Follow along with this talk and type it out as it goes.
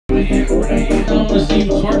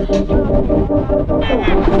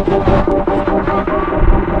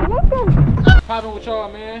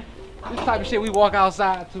the type of shit we walk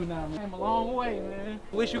outside to now, man. Came a long way, man.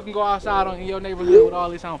 Wish you can go outside in your neighborhood with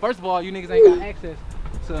all this on. First of all, you niggas ain't got access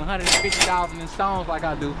to 150,000 in stones like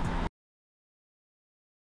I do.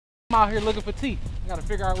 I'm out here looking for T. I gotta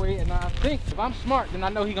figure out where he is. And I think if I'm smart, then I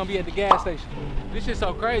know he gonna be at the gas station. This shit's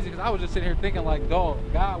so crazy because I was just sitting here thinking like, dog,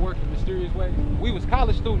 God worked in mysterious ways. We was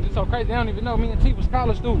college students. It's so crazy. They don't even know me and T was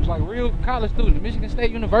college students, like real college students, Michigan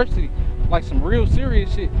State University, like some real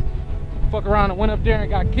serious shit. Fuck around and went up there and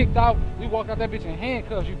got kicked out. We walked out that bitch in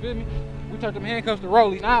handcuffs, you feel me? We turned them handcuffs to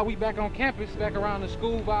rollies. Now we back on campus, back around the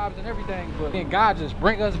school vibes and everything. But then God just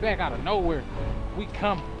bring us back out of nowhere. T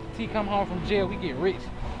come home from jail, we get rich.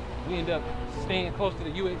 We end up staying close to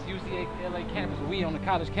the UCA LA campus. We on the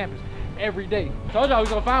college campus every day. Told y'all we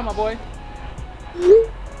gonna find my boy.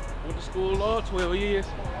 Went to school all 12 years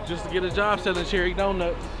just to get a job selling cherry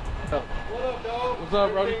donuts. What up, dog? What's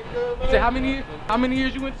up, brody? You said how many years? How many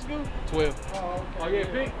years you went to school? 12. Oh, okay. Oh yeah,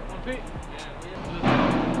 pick. One pick.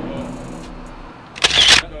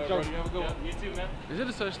 You too, man. Is it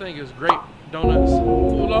a such thing as grape donuts?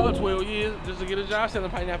 School all 12 years just to get a job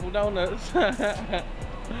selling pineapple donuts.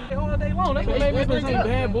 All day long. That's what made me think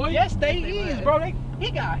bad boy. Yes, they is, bro.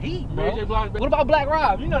 He got heat, bro. What about Black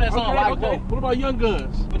Rob? You know that song, like, okay. What about Young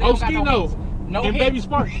Guns? Oskino. No and Baby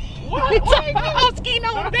Sparks. What?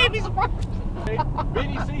 Oskino and Baby Sparks.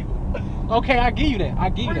 Benny Siegel. Okay, I give you that. I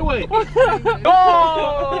give you that. Wait.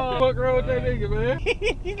 Oh! Fuck wrong with that nigga, man?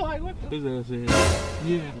 He's like, what the? His ass said,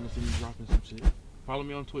 yeah. I'm gonna see me dropping some shit. Follow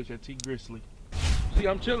me on Twitch at T Grizzley. See,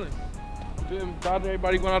 I'm chilling.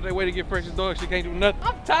 Everybody going out their way to get fresh as dog. She can't do nothing.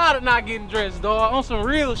 I'm tired of not getting dressed, dog. On some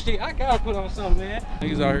real shit. I gotta put on something, man.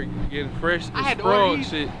 Niggas out here getting fresh as frog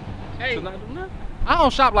shit. Hey, so not do nothing. I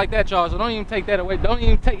don't shop like that, y'all, so don't even take that away. Don't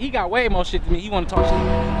even take, he got way more shit than me. He wanna talk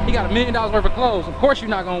shit. He got $1 million worth of clothes. Of course you're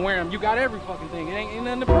not gonna wear them. You got every fucking thing. It ain't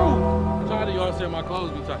nothing to prove. I'm tired of y'all saying my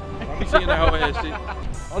clothes be tight. I be seeing that whole ass shit.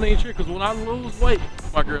 Only ain't trick, cause when I lose weight,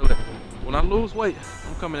 my girl left. When I lose weight,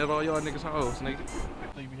 I'm coming at all y'all niggas hoes, nigga.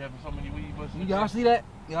 You be having so many weed busts. Y'all see that?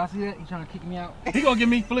 Y'all see that? He trying to kick me out? He gonna give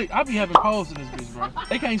me flick. I be having calls in this bitch, bro.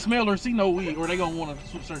 They can't smell or see no weed, or they gonna want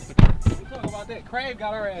to search the car. We talk about that. Crave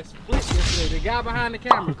got her ass split yesterday. The guy behind the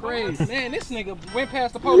camera, Crave. Man, this nigga went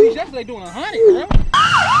past the police yesterday doing 100, bro.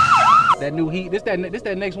 That new heat. This that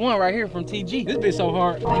next one right here from TG. This bitch so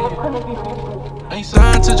hard. Ain't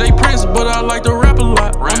signed to J Prince, but I like to rap a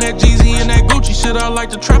lot. On that Jeezy and that Gucci shit, I like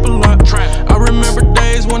to trap a lot. I remember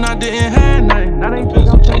days when I didn't have nothing. Now they think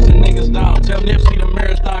I'm chasing niggas down. Tell Nipsey the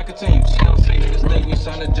marathon continues. She don't see this nigga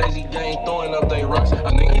signed to Jay-Z Gang, throwing up they rocks. I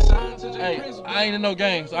think he signed to J Prince. Hey, I ain't in no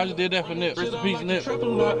gang, so I just did that for Nip. Rest in peace, Nip. They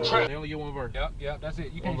only get one verse. Yep, that's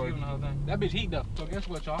it. You can't give him the whole thing. That bitch heat though. So guess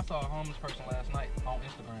what, y'all? I saw a homeless person last night on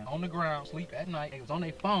Instagram. On the ground, sleep at night. They was on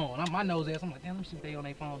their phone. My nose ass, I'm like, damn, let me see what they on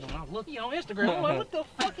their phone doing. I was looking on Instagram. I'm like, what the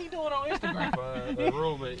fuck he doing on Instagram? A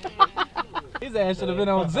roommate. His ass should have been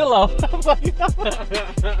on Zillow.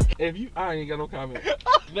 If you, I ain't got no comment.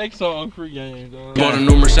 Next song, free game, dog. Bought a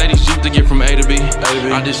new Mercedes Jeep to get from A to B.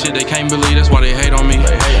 I did shit they can't believe, that's why they hate on me.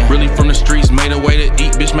 Really from the streets, made a way to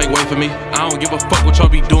eat, bitch, make way for me. I don't give a fuck what y'all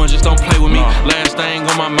be doing, just don't play with me. Last thing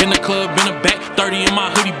on my in the club, in the back, 30 in my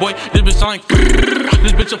hoodie, boy. This bitch sound like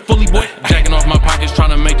this bitch a fully boy. Jacking off my pockets,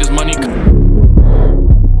 trying to make this money. Got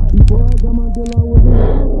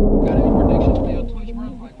any predictions for your Twitch, bro?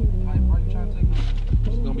 Like, how you trying to take them?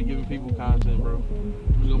 Just gonna be giving people content, bro.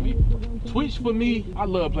 It's gonna be Twitch for me. I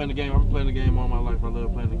love playing the game. I've been playing the game all my life. I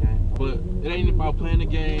love playing the game. But it ain't about playing the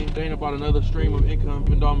game. It ain't about another stream of income,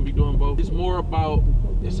 even though I'm gonna be doing both. It's more about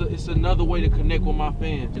it's another way to connect with my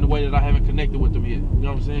fans in a way that I haven't connected with them yet. You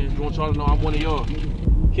know what I'm saying? I want y'all to know I'm one of y'all.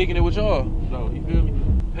 Kicking it with y'all. No, you feel me?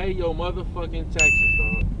 Pay your motherfucking taxes,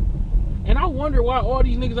 dog. And I wonder why all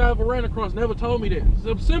these niggas I ever ran across never told me that. It's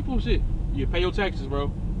some simple shit. You pay your taxes,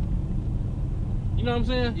 bro. You know what I'm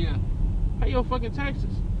saying? Yeah. Pay your fucking taxes.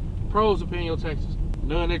 Pros of paying your taxes.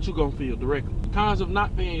 None that you gonna feel directly. The cons of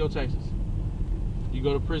not paying your taxes. You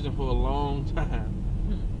go to prison for a long time.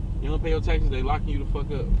 You don't pay your taxes, they locking you the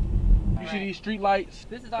fuck up. You see these street lights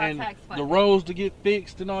this is our and tax fund. The roads to get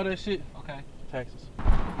fixed and all that shit? Okay. Taxes.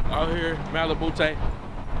 Out here, Malibu tank.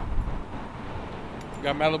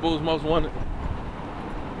 Got Malibu's most wanted.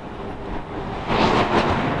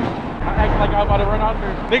 I act like I was about to run out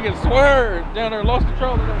there. Niggas swerved down there, lost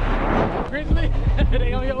control of them. Grizzly,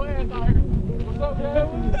 they on your ass out here. What's up, man?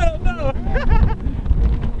 What's up? No.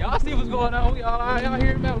 Y'all see what's going on. We all out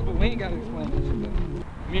here in Malibu. We ain't gotta explain that shit though.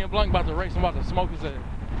 Me and Blanc about to race. I'm about to smoke his ass.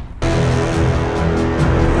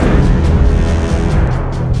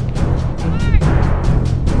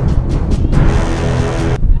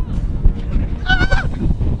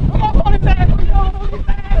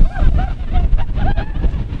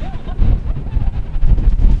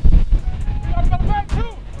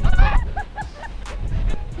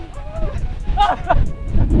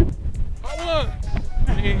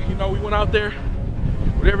 we went out there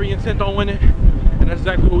with every intent on winning, and that's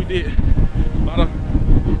exactly what we did. A lot of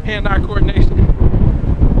hand-eye coordination.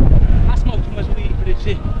 I smoke too much weed for this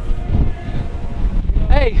shit.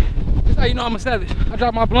 Hey, this how you know I'm a savage. I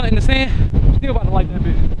dropped my blunt in the sand. I'm still about to light that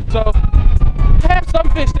bitch. So, I have some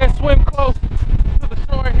fish that swim close to the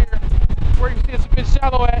shore here, where you see it's a bit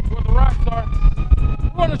shallow at, where the rocks are.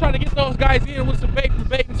 We're gonna try to get those guys in with some bait from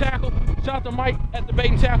Bait and Tackle. Shout out to Mike at the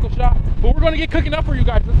Bait and Tackle shop. But we're gonna get cooking up for you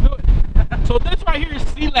guys. Let's do it. So this right here is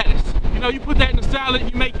sea lettuce. You know, you put that in the salad,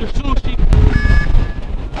 you make your sushi.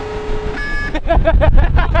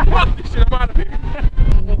 Fuck this shit, I'm out of here.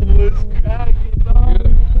 What's cracking, dog?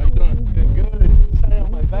 Good. How you doing? Good. Stay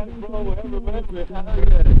on my back, bro. Whatever, man.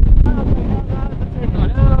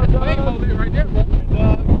 Right there, bro.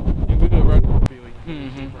 You good, bro?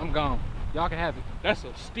 I'm gone. Y'all can have it. That's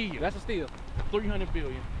a steal. That's a steal. 300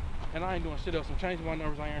 billion. And I ain't doing shit else. I'm changing my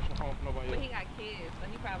numbers. I ain't answering home for nobody else. But he got kids, so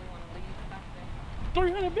he probably want to leave something.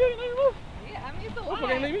 300 billion, ain't enough. Yeah, I mean, it's a lot.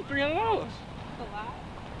 Motherfucker ain't leave me $300.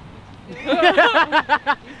 It's a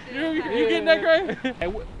lot. You getting that, Gray? Hey,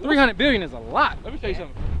 300 billion is a lot. let me tell you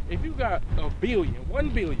something. If you got a billion, 1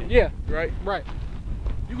 billion, Yeah. right? Right.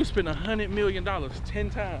 You can spend $100 million 10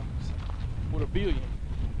 times with a billion.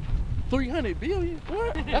 300 billion?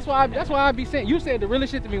 What? That's why I be saying. You said the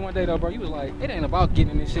realest shit to me one day though, bro. You was like, it ain't about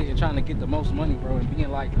getting in this shit and trying to get the most money, bro, and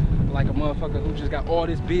being like a motherfucker who just got all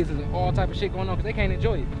this business and all type of shit going on because they can't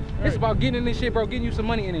enjoy it. Right. It's about getting in this shit, bro, getting you some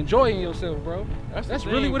money and enjoying yourself, bro. That's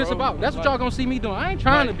really what it's about. That's what y'all gonna see me doing. I ain't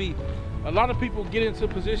trying to be. A lot of people get into a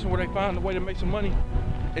position where they find a way to make some money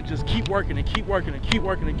and just keep working and keep working and keep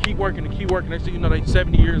working and keep working and keep working. Next thing you know, they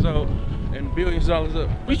 70 years old and billions of dollars up.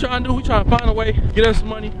 We trying to find a way, get us some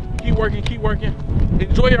money, keep working,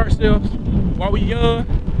 enjoy ourselves while we young,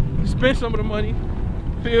 spend some of the money,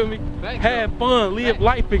 feel me? Have fun, live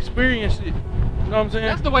life, experience it. You know what I'm saying?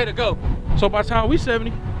 That's the way to go. So by the time we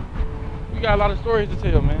 70, we got a lot of stories to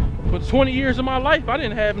tell, man. For 20 years of my life, I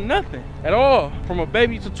didn't have nothing at all. From a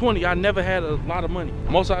baby to 20, I never had a lot of money.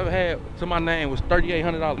 Most I ever had to my name was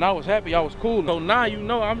 $3,800. And I was happy, I was cool. So now you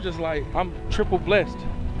know, I'm just like, I'm triple blessed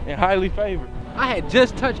and highly favored. I had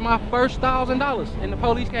just touched my first $1,000 and the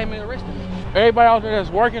police came and arrested me. Everybody out there that's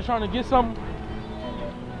working, trying to get something,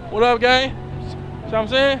 what up, gang? See what I'm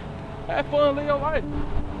saying? Have fun, live your life.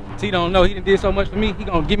 T don't know, he done did so much for me. He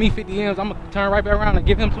gonna give me 50 M's. I'm gonna turn right back around and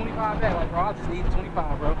give him 25 back. Like, bro, I just need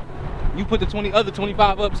 25, bro. You put the other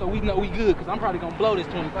 25 up so we know we good, cause I'm probably gonna blow this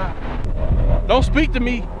 25. Don't speak to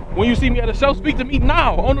me when you see me at a show. Speak to me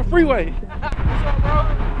now on the freeway. What's up, bro?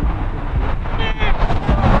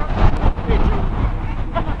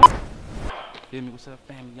 Feel me? What's up,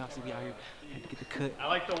 family? Y'all see we out here. Had to get the cut I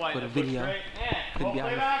like the white for the video. Couldn't be out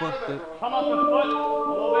here fucked up. Come up a foot, a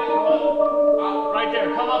little bit, come up. Right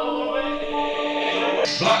there, come up a little bit.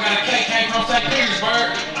 Block got a cake, came from St.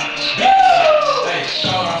 Petersburg. Hey,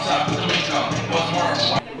 shout out outside, put them in car.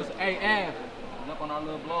 What's more? Hey, Am, up on our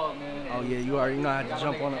little vlog, man. Oh yeah, you already know how to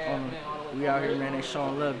jump on the. We out here, man. They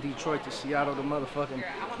showing love. Detroit to Seattle, the motherfucking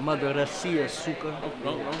mother Russia, suka.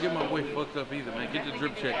 Don't get my boy fucked up either, man. Get the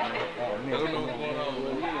drip check, man. I don't know what's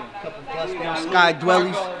going on. Couple plus down sky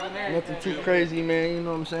dwellies. Nothing too crazy, man. You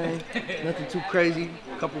know what I'm saying? Nothing too crazy.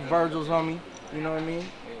 Couple Virgils on me. You know what I mean?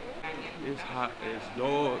 It's hot as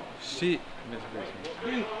dog shit in this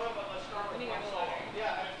bitch.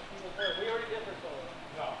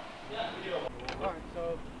 Alright,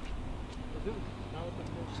 so let's do this. Now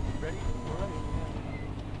we're ready? We're ready.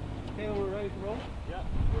 Okay, we're ready to roll? Yeah.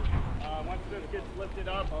 Once this gets lifted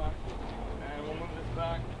up, and we'll move this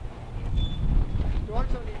back.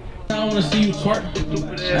 I wanna see you twerk.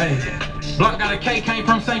 Hey, Block got a cake, came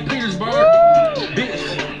from St. Petersburg.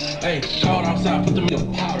 Bitch, hey, called outside, put them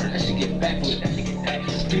in the powder. That shit get back with it. That shit get back.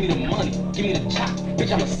 Give me the money, give me the chop.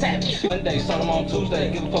 Bitch, I'm a savage. Monday, saw them on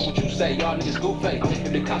Tuesday. Give a fuck what you say. Y'all niggas goof fake.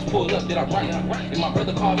 If the cops pull up, then I run. If my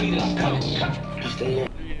brother called me, then I'm coming. Stay in.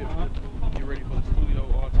 Get ready for the studio,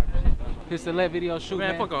 all type of shit. This select video shoot,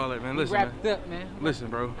 Man, fuck all that, man. Listen, wrapped man. up, man. Listen,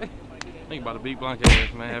 bro. Think about a big blank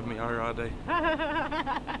ass, man. Having me out here all day.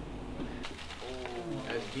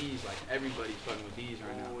 That's D's, like everybody's fucking with D's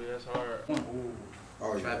right now. Oh, yeah, that's hard.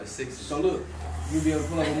 Oh, yeah. Trap is 60. So look, you be able to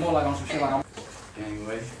pull up with more like on some shit like I'm.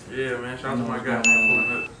 Anyway. Yeah, man. Shout out to my guy, man.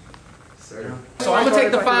 Pulling up. Sir. So I'm gonna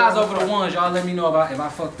take the 5s over the 1s. Y'all let me know if I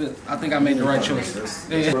fucked up. I think I made the right choice.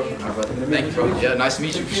 Yeah. Thank you, bro. Yeah, nice to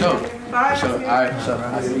meet you, for sure. For sure. Alright, for sure.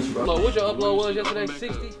 Nice to meet you, bro. What your upload was yesterday?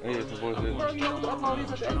 60? Yeah, it's a voice. Bro, you know what the upload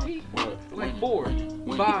is at the AP? Like 4,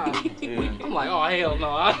 5. Yeah. I'm like, oh hell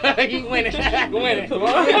no. He winning. Winning.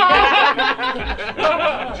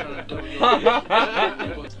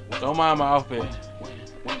 Don't mind my outfit.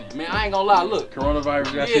 Man, I ain't gonna lie, look.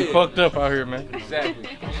 Coronavirus got shit fucked up out here, man. Exactly.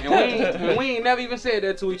 And we ain't never even said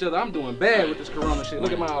that to each other. I'm doing bad with this corona shit.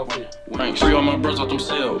 Look at my outfit. Free all my bros out them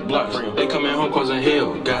cell blocks. They coming home causing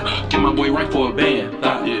hell. Got get my boy right for a band.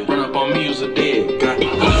 Run up on me, use a dead. Got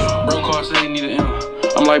bro car say he need an M.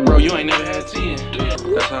 I'm like, bro, you ain't never had 10.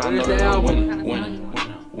 That's how I know that I'm winning.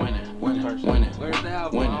 Where's the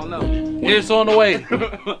album? I don't know. It's on the way.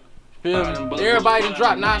 Everybody done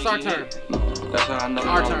dropped. Now it's our turn. That's how I know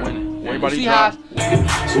Our I'm turn. winning. Everybody drop. So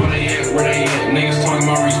where they at? Where they at? Niggas talking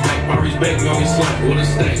about respect. My respect gon' get slapped with a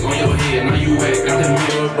stack on your head. Now you act. Got that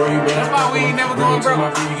mirror, bro. You better. That's why we ain't never going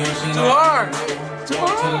broke. Too hard.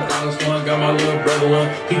 Got my little brother one.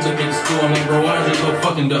 He took it to school. I'm like, bro, why is you so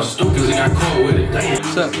fucking dumb? Stupid, cause he got caught with it. Damn.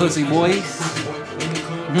 What's up, pussy boys?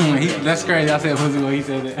 That's crazy. I said pussy boy. He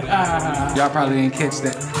said that. Y'all probably didn't catch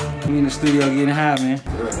that. We in the studio getting high, man.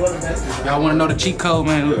 Y'all want to know the cheat code,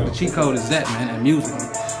 man? Look, the cheat code is that, man. That music.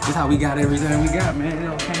 This is how we got everything we got, man. It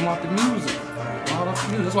all came off the music. All off the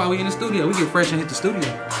music. That's why we in the studio. We get fresh and hit the studio.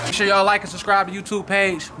 Make sure y'all like and subscribe to the YouTube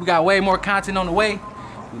page. We got way more content on the way.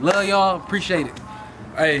 We love y'all. Appreciate it.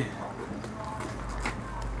 Hey.